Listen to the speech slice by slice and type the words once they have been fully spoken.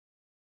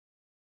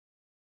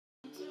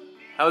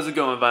How's it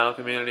going, vinyl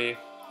community?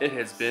 It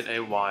has been a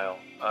while.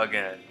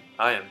 Again,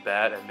 I am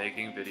bad at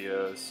making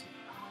videos.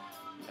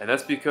 And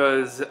that's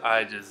because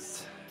I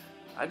just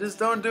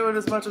don't do it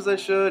as much as I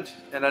should,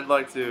 and I'd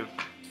like to.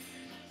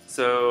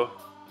 So,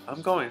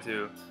 I'm going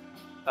to.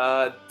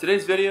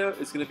 Today's video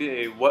is going to be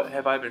a what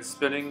have I been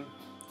spinning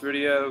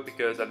video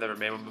because I've never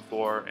made one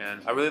before,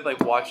 and I really like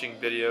watching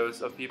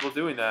videos of people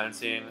doing that and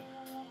seeing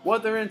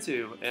what they're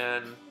into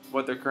and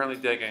what they're currently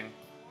digging.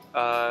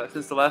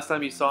 Since the last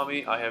time you saw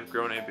me, I have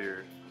grown a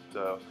beard,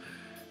 so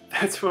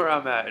that's where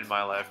I'm at in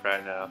my life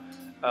right now.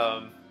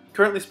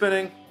 Currently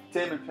spinning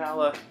Tame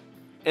Impala,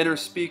 Inner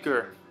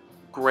Speaker,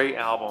 great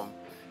album.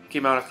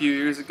 Came out a few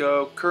years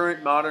ago.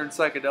 Current modern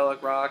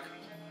psychedelic rock.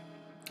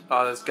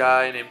 This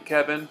guy named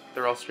Kevin,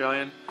 they're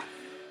Australian.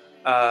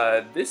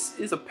 This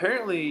is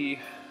apparently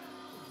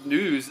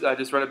news I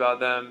just read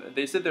about them.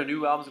 They said their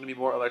new album's gonna be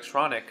more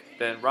electronic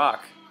than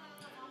rock.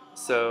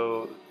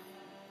 So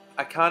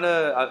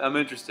I'm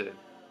interested.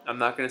 I'm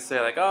not gonna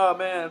say like, oh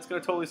man, it's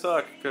gonna totally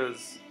suck,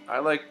 because I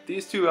like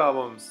these two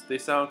albums. They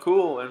sound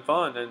cool and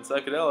fun and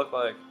psychedelic.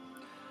 Like,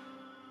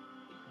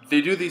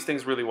 they do these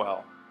things really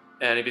well.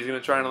 And if he's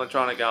gonna try an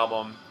electronic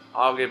album,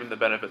 I'll give him the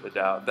benefit of the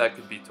doubt. That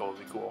could be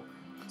totally cool.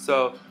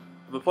 So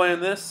I've been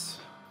playing this.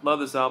 Love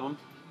this album.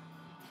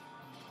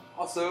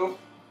 Also,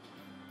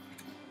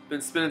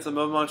 been spinning some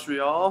of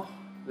Montreal.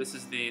 This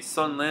is the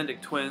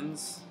Sunlandic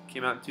Twins.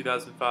 Came out in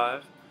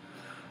 2005.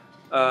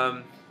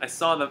 I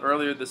saw them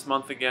earlier this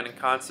month again in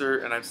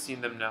concert, and I've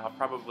seen them now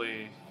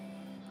probably,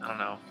 I don't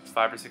know,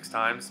 5 or 6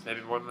 times,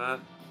 maybe more than that.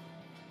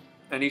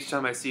 And each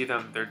time I see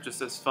them, they're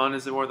just as fun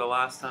as they were the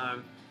last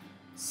time.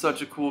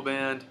 Such a cool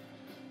band.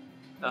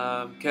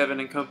 Kevin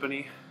and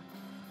company.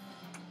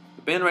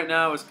 The band right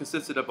now is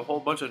consisted of a whole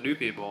bunch of new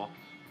people,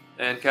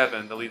 and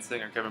Kevin, the lead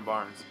singer, Kevin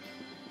Barnes.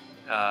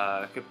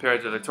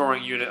 Compared to the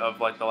touring unit of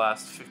like the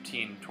last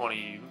 15,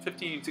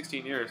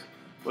 16 years,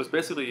 was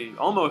basically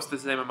almost the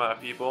same amount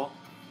of people,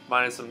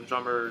 minus some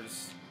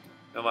drummers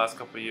in the last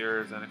couple of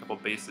years and a couple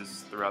of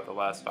bassists throughout the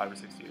last 5 or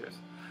 6 years.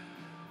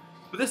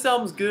 But this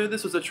album's good.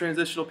 This was a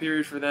transitional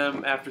period for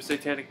them after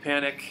Satanic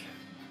Panic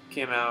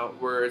came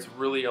out, where it's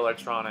really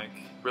electronic,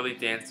 really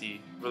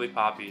dancey, really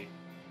poppy.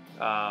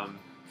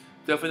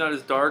 Definitely not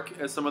as dark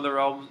as some of their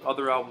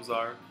other albums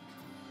are.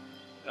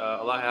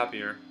 A lot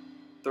happier.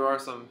 There are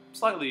some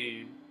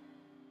slightly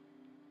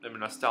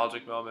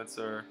nostalgic moments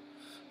or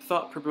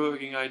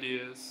thought-provoking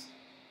ideas,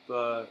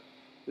 but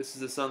this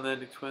is the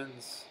Sunlandic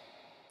Twins,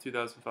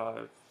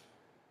 2005,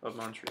 of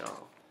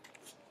Montreal.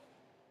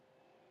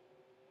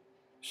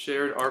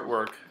 Shared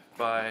artwork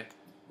by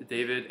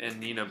David and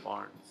Nina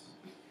Barnes.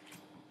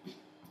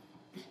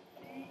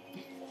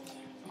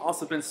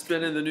 Also been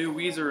spinning the new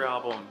Weezer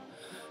album,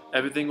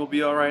 Everything Will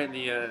Be Alright in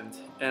the End,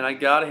 and I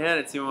gotta hand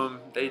it to them.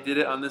 They did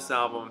it on this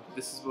album.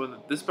 This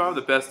is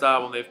probably the best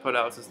album they've put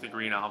out since the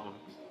Green album,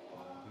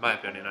 in my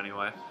opinion,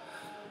 anyway.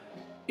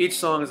 Each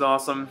song is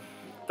awesome.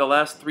 The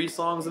last 3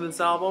 songs in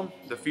this album,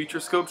 the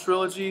Futurescope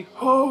trilogy,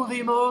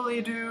 holy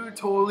moly, dude,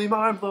 totally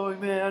mind-blowing,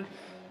 man.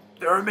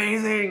 They're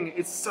amazing.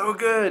 It's so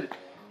good.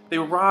 They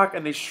rock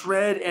and they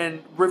shred,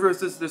 and Rivers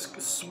does this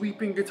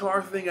sweeping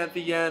guitar thing at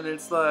the end. And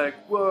it's like,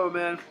 whoa,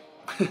 man.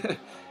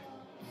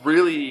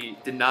 Really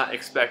did not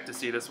expect to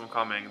see this one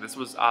coming. This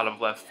was out of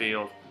left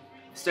field.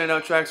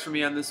 Standout tracks for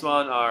me on this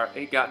one are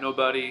Ain't Got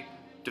Nobody,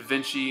 Da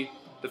Vinci,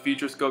 the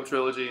Futurescope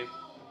trilogy,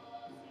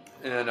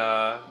 and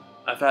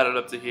I've had it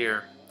up to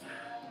here.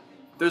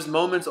 There's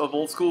moments of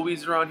old school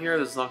Weezer on here.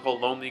 There's a song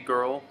called Lonely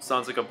Girl.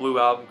 Sounds like a Blue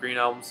Album, Green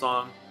Album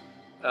song.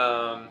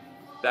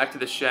 Back to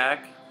the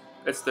Shack.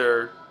 It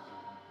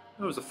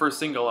was the first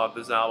single off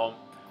this album.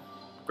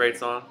 Great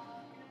song.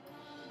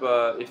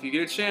 But if you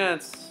get a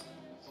chance,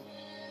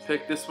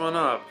 pick this one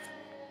up.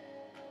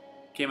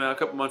 Came out a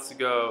couple months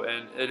ago,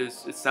 and it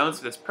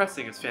sounds, this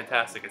pressing is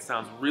fantastic. It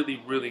sounds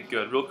really, really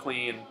good. Real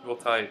clean, real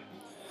tight.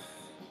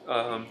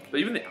 But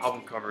even the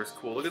album cover is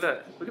cool. Look at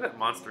that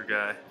monster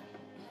guy.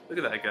 Look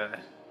at that guy.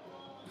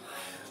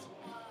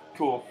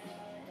 Cool.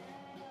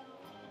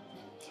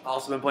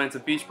 Also been playing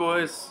some Beach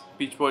Boys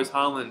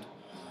Holland.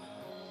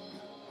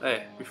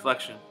 Hey,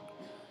 Reflection.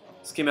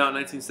 This came out in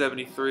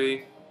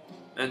 1973,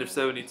 end of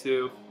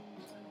 72,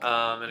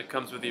 and it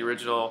comes with the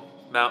original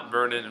Mount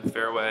Vernon and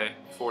Fairway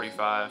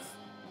 45,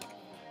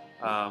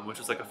 which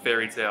is like a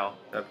fairy tale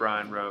that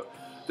Brian wrote.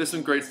 There's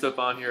some great stuff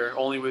on here.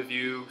 Only With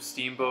You,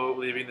 Steamboat,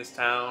 Leaving This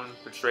Town,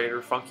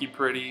 Betrayer, Funky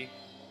Pretty.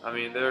 I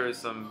mean, there is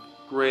some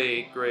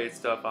great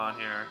stuff on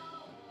here.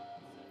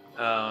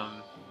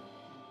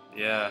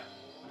 Yeah,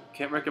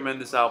 can't recommend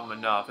this album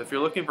enough. If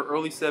you're looking for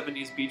early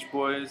 70s Beach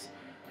Boys,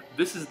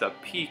 this is the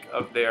peak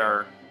of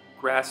their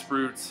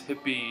grassroots,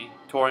 hippie,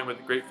 touring with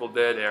the Grateful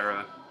Dead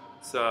era.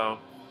 So,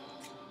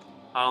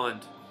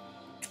 Holland,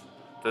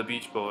 the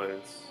Beach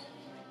Boys.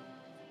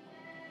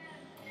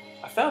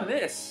 I found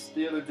this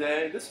the other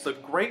day. This is a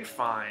great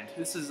find.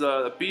 This is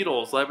the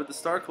Beatles, Live at the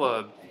Star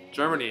Club,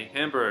 Germany,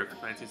 Hamburg,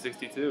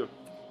 1962.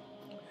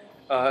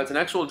 It's an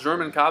actual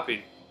German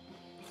copy.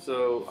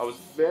 So I was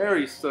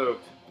very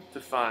stoked to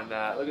find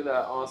that. Look at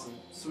that awesome,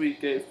 sweet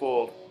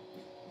gatefold.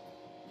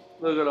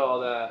 Look at all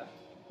that.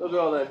 Look at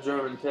all that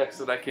German text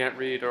that I can't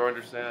read or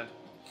understand.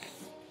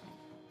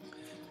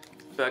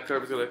 Back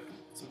cover's got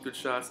some good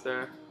shots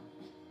there.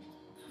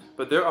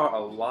 But there are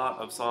a lot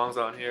of songs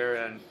on here,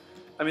 and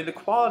I mean the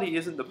quality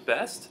isn't the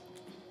best,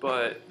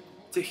 but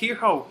to hear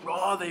how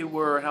raw they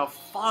were and how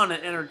fun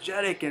and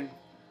energetic, and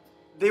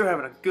they were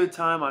having a good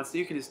time on, so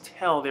you can just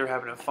tell they were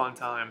having a fun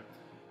time.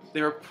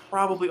 They were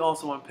probably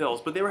also on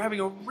pills, but they were having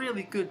a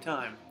really good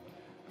time.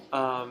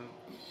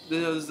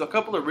 There's a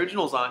couple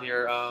originals on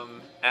here.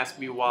 Ask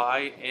Me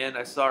Why and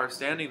I Saw Her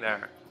Standing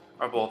There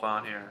are both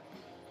on here.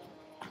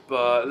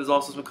 But there's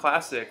also some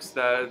classics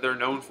that they're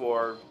known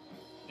for.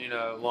 You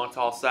know, Long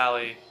Tall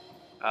Sally,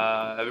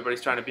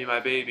 Everybody's Trying to Be My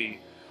Baby,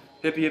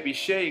 Hippie Hippie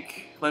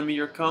Shake, Lend Me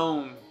Your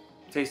Comb,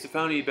 Taste of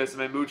Honey,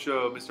 Besame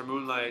Mucho, Mr.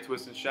 Moonlight,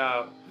 Twist and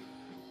Shout.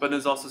 But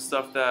there's also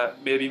stuff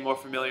that may be more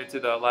familiar to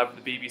the Live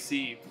at the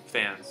BBC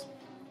fans.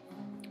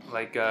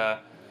 Like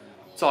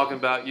Talking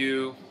About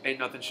You, Ain't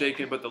Nothing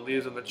Shaking But the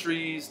Leaves on the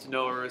Trees, To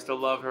Know Her Is to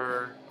Love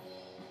Her,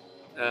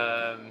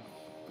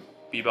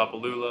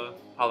 Bebopalula,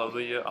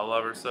 Hallelujah, I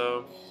Love Her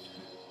So.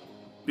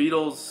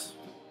 Beatles,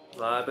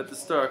 Live at the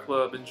Star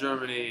Club in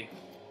Germany,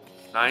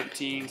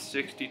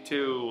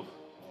 1962.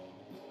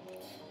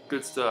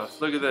 Good stuff.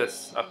 Look at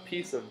this, a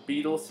piece of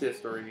Beatles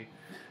history.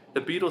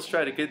 The Beatles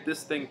tried to get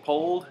this thing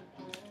pulled,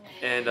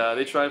 and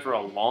they tried for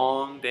a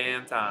long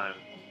damn time.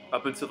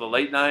 Up until the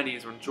late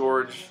 90s when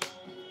George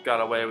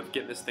got away with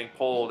getting this thing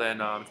pulled,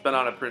 and it's been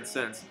out of print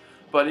since.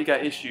 But it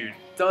got issued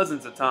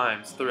dozens of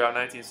times throughout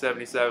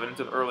 1977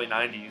 into the early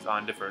 90s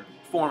on different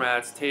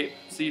formats, tape,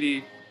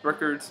 CD,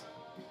 records.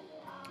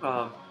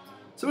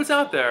 So it's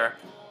out there,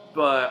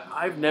 but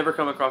I've never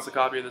come across a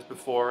copy of this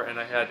before, and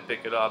I had to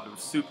pick it up. It was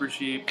super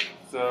cheap,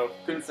 so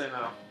couldn't say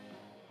no.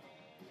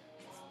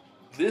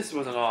 This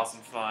was an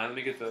awesome find. Let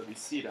me get the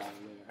receipt out of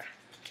there.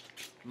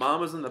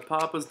 Mamas and the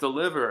Papas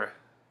Deliver.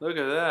 Look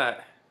at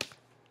that.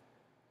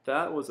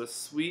 That was a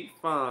sweet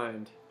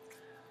find.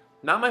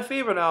 Not my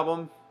favorite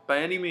album by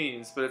any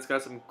means, but it's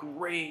got some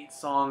great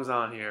songs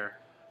on here.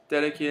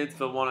 Dedicated to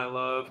the One I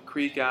Love,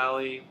 Creek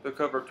Alley, the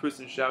cover of Twist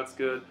and Shout's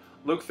good.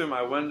 Look Through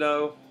My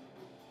Window.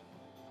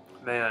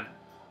 Man,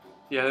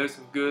 yeah, there's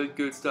some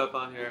good stuff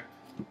on here.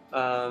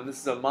 This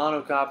is a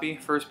mono copy,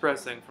 first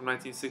pressing from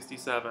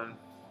 1967.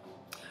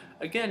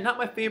 Again, not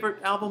my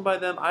favorite album by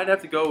them. I'd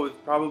have to go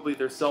with probably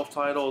their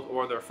self-titled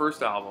or their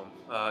first album,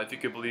 If You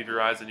Could Believe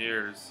Your Eyes and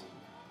Ears.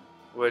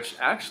 Which,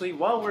 actually,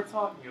 while we're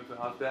talking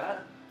about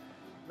that,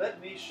 let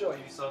me show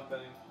you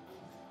something.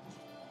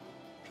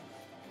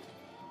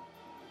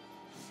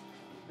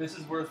 This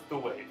is worth the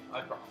wait,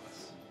 I promise.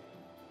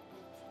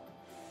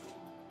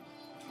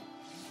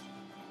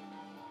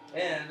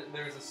 And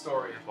there's a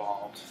story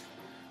involved.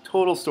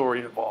 Total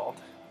story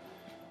involved.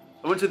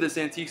 I went to this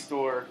antique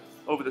store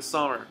over the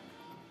summer,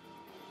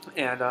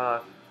 and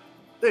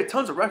they had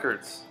tons of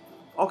records,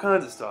 all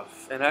kinds of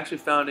stuff, and I actually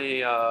found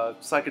a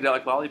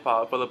psychedelic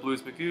lollipop by the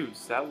Blues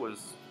Magoos. That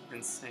was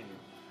insane.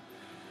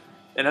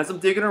 And as I'm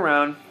digging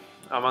around,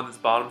 I'm on this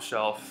bottom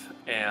shelf,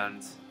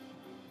 and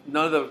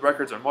none of the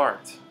records are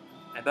marked.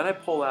 And then I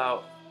pull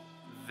out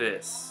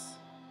this.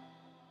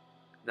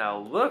 Now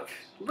look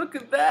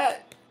at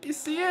that. You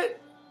see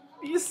it?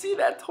 You see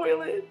that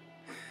toilet?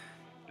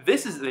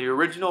 This is the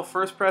original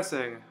first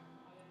pressing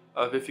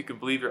of If You Can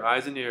Believe Your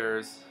Eyes and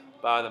Ears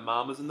by the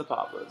Mamas and the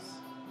Papas.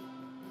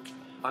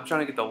 I'm trying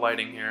to get the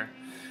lighting here.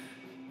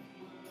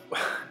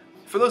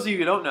 For those of you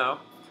who don't know,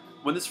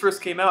 when this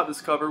first came out,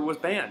 this cover was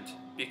banned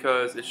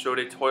because it showed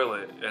a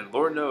toilet, and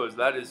Lord knows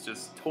that is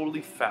just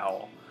totally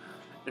foul.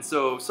 And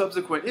so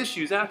subsequent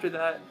issues after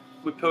that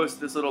would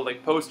post this little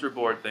like poster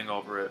board thing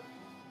over it,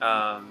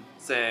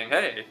 saying,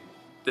 hey,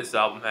 this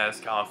album has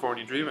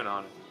California Dreamin'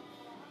 on it.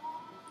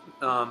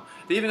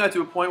 They even got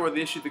to a point where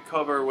they issued the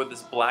cover with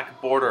this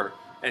black border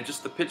and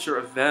just the picture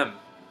of them.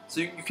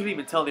 So you couldn't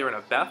even tell they were in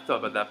a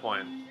bathtub at that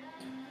point.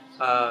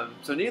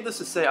 So needless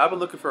to say, I've been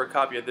looking for a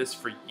copy of this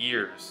for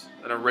years,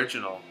 an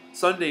original.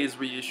 Sundays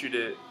reissued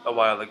it a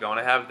while ago, and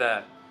I have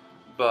that.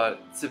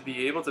 But to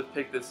be able to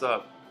pick this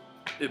up,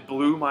 it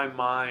blew my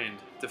mind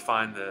to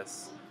find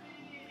this.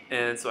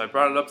 And so I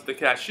brought it up to the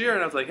cashier,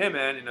 and I was like, hey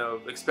man, you know,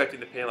 expecting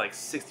to pay like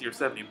 60 or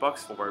 70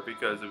 bucks for it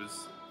because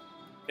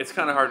it's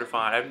kind of hard to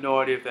find. I have no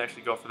idea if they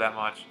actually go for that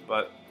much,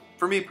 but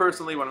for me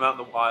personally, when I'm out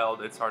in the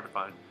wild, it's hard to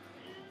find.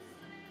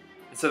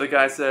 And so the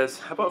guy says,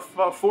 how about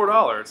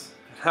 $4?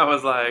 And I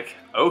was like,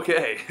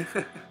 okay,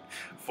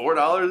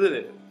 $4 it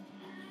is.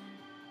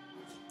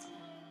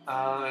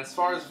 As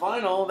far as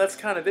vinyl, that's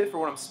kind of it for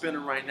what I'm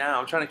spinning right now.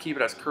 I'm trying to keep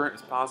it as current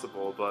as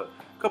possible, but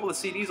a couple of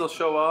CDs will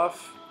show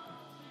off.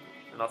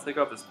 And I'll take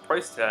off this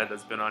price tag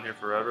that's been on here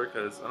forever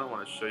because I don't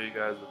want to show you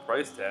guys the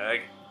price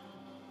tag.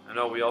 I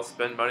know we all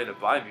spend money to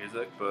buy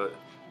music, but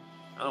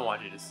I don't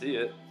want you to see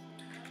it.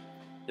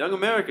 Young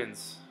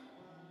Americans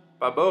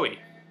by Bowie.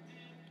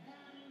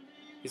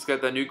 He's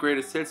got that new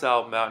Greatest Hits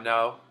album out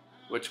now,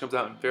 which comes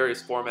out in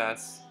various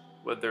formats,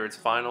 whether it's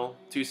vinyl,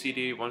 2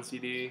 CD, 1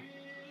 CD,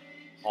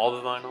 all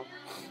the vinyl.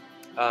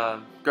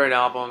 Great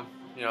album.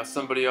 You know,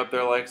 Somebody Up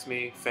There Likes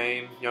Me,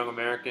 Fame, Young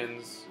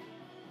Americans.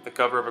 the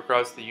cover of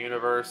Across the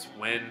Universe,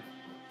 Win.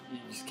 You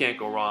just can't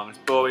go wrong. It's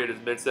Bowie at his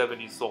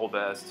mid-70s soul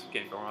best.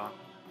 Can't go wrong.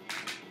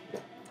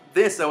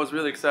 This I was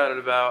really excited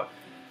about.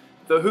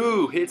 The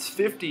Who hits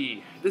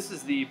 50. This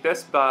is the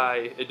Best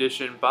Buy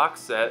edition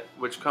box set,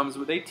 which comes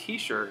with a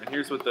t-shirt. And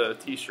here's what the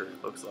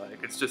t-shirt looks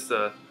like. It's just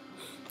a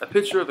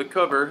picture of the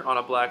cover on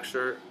a black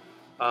shirt.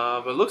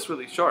 But it looks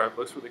really sharp.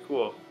 Looks really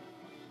cool.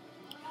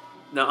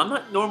 Now, I'm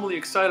not normally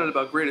excited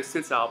about greatest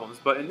hits albums,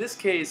 but in this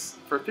case,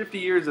 for 50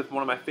 years of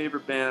one of my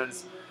favorite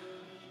bands,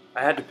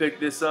 I had to pick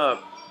this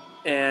up.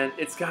 And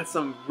it's got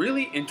some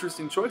really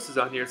interesting choices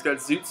on here. It's got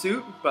Zoot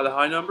Suit by the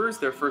High Numbers,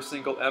 their first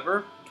single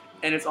ever.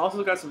 And it's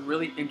also got some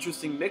really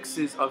interesting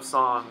mixes of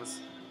songs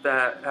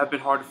that have been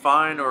hard to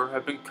find or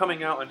have been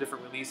coming out on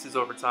different releases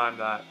over time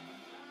that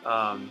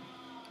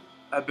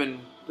have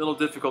been a little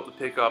difficult to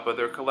pick up, but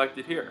they're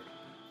collected here.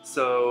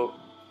 So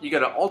you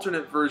got an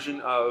alternate version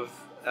of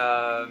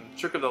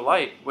Trick of the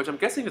Light, which I'm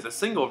guessing is a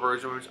single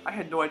version, which I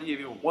had no idea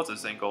even was a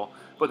single.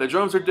 But the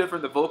drums are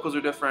different, the vocals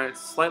are different,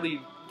 it's slightly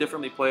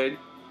differently played.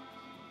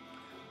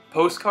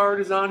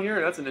 Postcard is on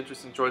here. That's an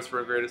interesting choice for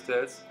a greatest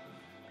hits.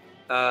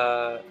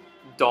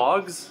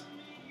 Dogs.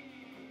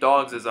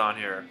 Dogs is on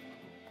here.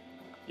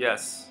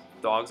 Yes,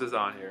 Dogs is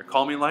on here.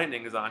 Call Me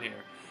Lightning is on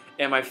here.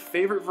 And my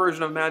favorite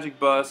version of Magic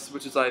Bus,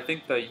 which is I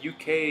think the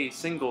UK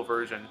single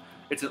version,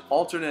 it's an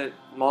alternate,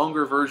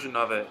 longer version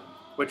of it,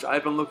 which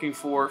I've been looking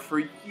for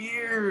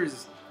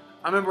years.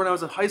 I remember when I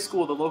was in high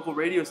school, the local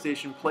radio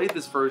station played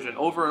this version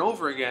over and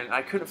over again, and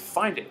I couldn't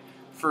find it.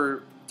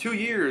 For 2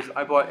 years,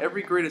 I bought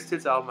every greatest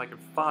hits album I could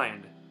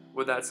find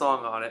with that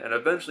song on it, and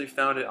eventually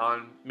found it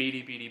on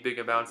Meaty Beaty Big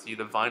and Bouncy,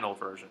 the vinyl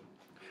version.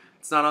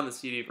 It's not on the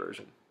CD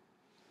version.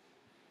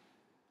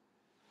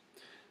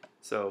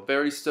 So,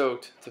 very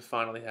stoked to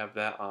finally have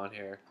that on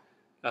here.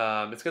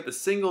 It's got the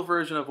single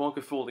version of Won't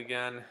Get Fooled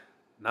Again.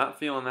 Not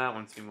feeling that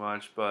one too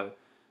much, but,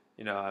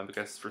 you know, I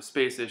guess for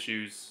space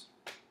issues,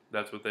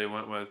 that's what they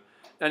went with.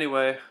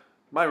 Anyway,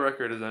 my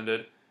record has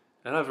ended,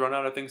 and I've run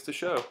out of things to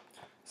show.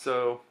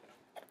 So,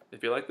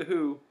 if you like The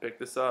Who, pick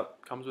this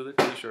up. Comes with a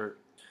t-shirt.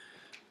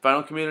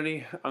 Vinyl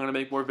community, I'm going to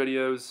make more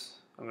videos.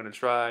 I'm going to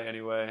try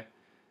anyway.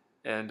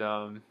 And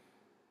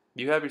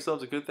you have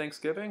yourselves a good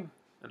Thanksgiving,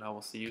 and I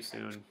will see you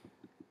soon.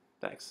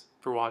 Thanks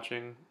for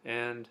watching,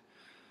 and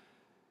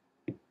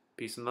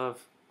peace and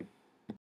love.